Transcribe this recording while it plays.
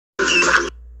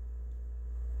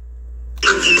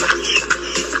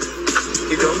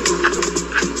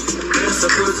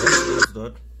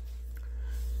episode.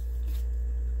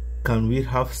 Can we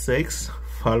have sex?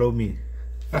 Follow me.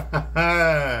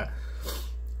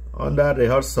 Under the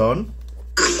hot sun.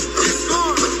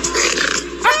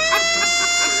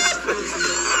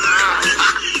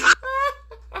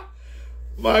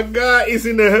 My guy is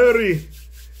in a hurry.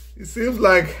 It seems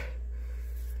like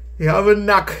he have a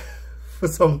knack for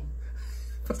some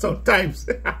times.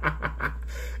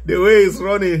 The way he's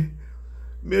running,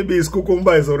 maybe his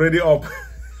cucumber is already up.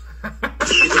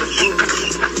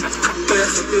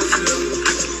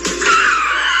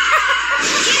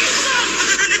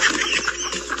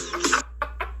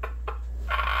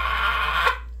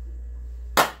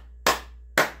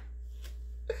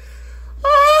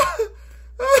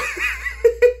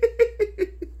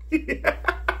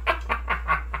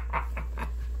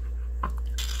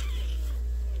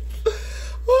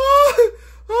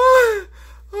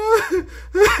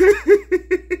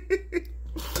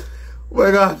 Oh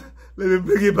my God, let me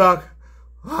bring it back.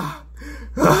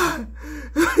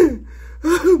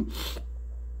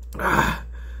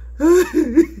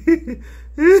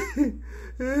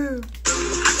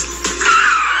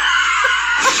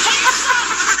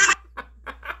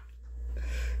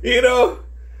 You know,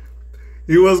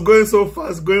 he was going so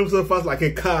fast like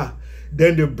a car.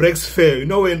 Then the brakes fail. You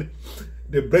know, when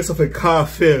the brakes of a car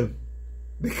fail,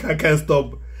 the car can't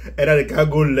stop. Either the car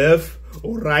go left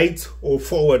or right or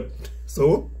forward.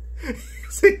 So,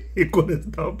 see, he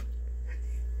couldn't stop.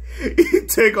 He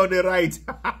take on the right.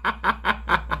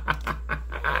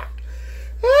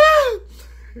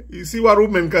 You see what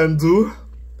women can do?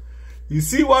 You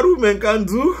see what women can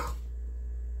do?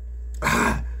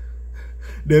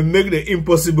 They make the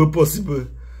impossible possible.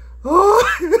 Oh,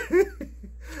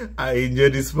 I enjoy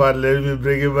this part. Let me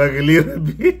bring it back a little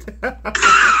bit.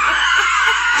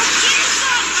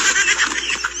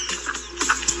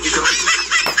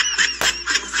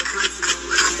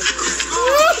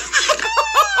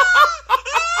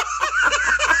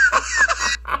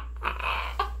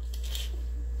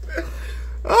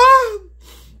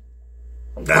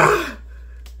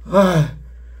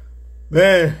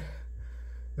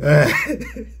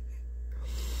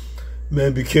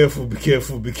 Man, be careful, be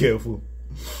careful, be careful.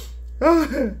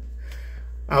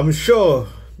 I'm sure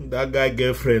that guy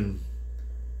girlfriend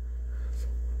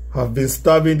have been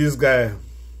stabbing this guy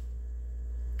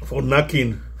for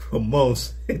knocking for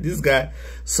months. This guy,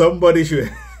 somebody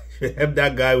should help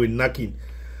that guy with knocking.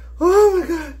 Oh my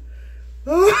God.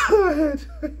 Oh my head.